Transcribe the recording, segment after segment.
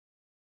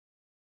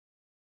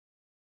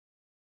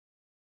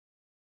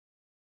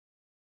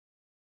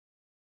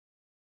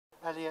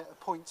Elliott, a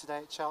point today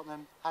at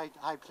Cheltenham.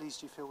 How pleased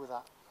do you feel with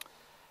that?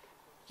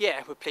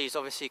 Yeah, we're pleased.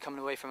 Obviously, coming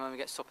away from home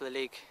against top of the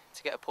league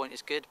to get a point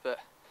is good, but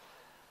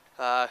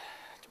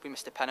we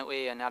missed a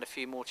penalty and had a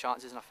few more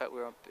chances, and I felt we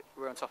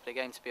were on top of the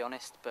game, to be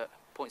honest. But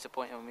point's a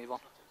point, and we'll move on.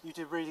 You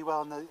did really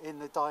well in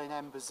the dying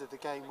embers of the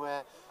game,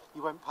 where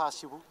you went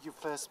past your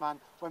first man,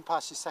 went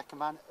past your second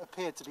man,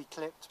 appeared to be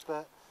clipped,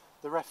 but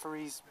the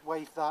referees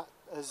waved that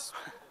as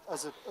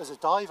a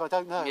dive. I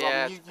don't know.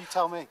 Yeah. I mean, you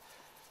tell me.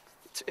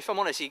 If I'm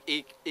honest,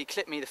 he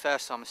clipped me the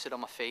first time. I stood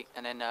on my feet,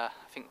 and then I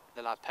think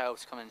the lad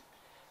Pell's coming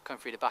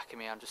through the back of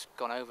me. I've just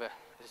gone over.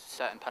 There's a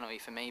certain penalty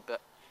for me,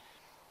 but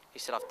he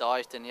said I've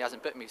dived, and he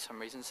hasn't booked me for some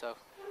reason. So I'm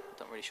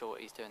not really sure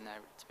what he's doing there,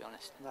 to be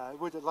honest. No, it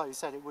would, like you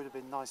said, it would have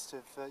been nice to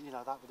have, that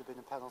would have been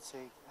a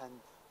penalty and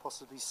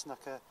possibly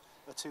snuck a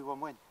 2-1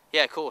 win.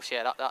 Yeah, of course.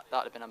 Yeah, that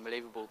would have been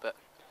unbelievable. But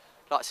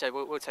like I said,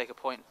 we'll take a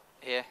point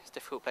here. It's a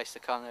difficult place to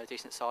come. They're a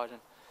decent side,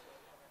 and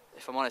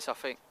if I'm honest, I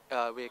think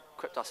we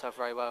equipped ourselves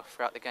very well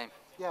throughout the game.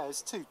 Yeah,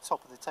 it's two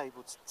top of the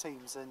table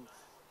teams, and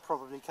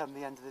probably come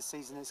the end of the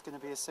season it's going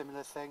to be a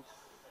similar thing.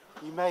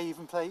 You may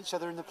even play each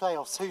other in the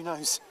playoffs, who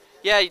knows?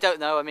 Yeah, you don't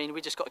know. I mean,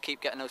 we just got to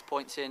keep getting those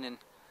points in and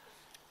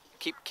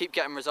keep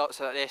getting results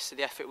like this.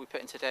 The effort we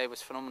put in today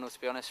was phenomenal, to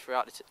be honest,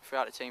 throughout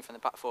the team, from the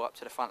back four up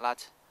to the front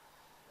lads.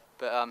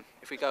 But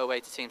if we go away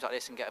to teams like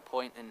this and get a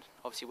point and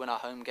obviously win our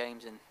home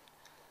games, and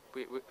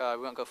we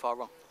won't go far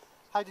wrong.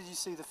 How did you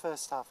see the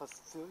first half? I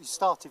thought you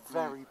started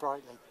very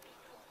brightly.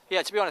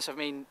 Yeah, to be honest, I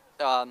mean,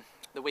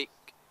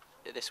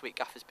 this week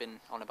Gaffer's been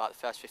on about the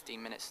first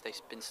 15 minutes. They've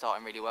been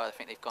starting really well. I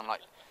think they've gone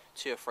like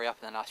 2 or 3 up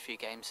in the last few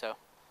games. So,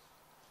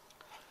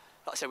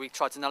 like I said, we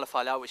tried to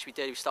nullify that, which we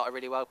did. We started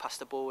really well, passed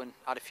the ball and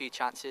had a few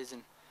chances.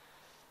 And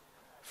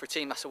for a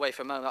team that's away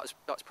from home, that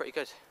was pretty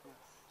good. Yeah.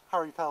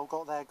 Harry Pell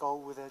got their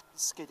goal with a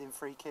skidding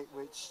free kick,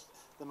 which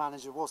the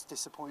manager was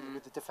disappointed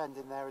with the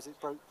defending there as it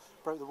broke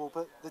the wall.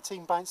 But the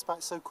team bounced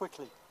back so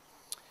quickly.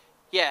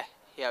 Yeah,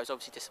 it was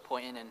obviously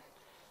disappointing, and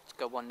to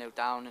go 1-0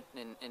 down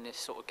in this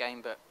sort of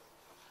game. But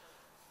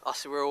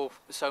we're all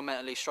so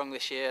mentally strong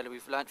this year.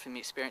 We've learnt from the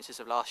experiences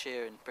of last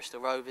year in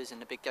Bristol Rovers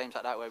and the big games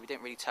like that, where we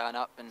didn't really turn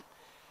up. And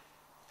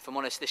if I'm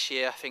honest, this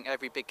year I think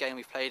every big game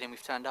we've played in,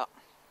 we've turned up.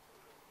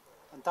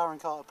 And Darren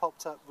Carter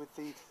popped up with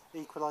the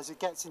equaliser,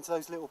 gets into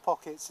those little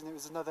pockets, and it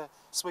was another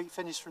sweet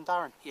finish from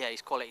Darren. Yeah,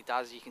 his quality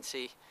does. You can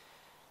see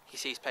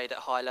he's played at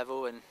a high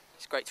level, and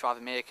it's great to have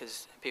him here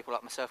because people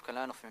like myself can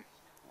learn off him.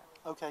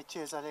 Okay,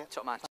 cheers, Elliott. Top man.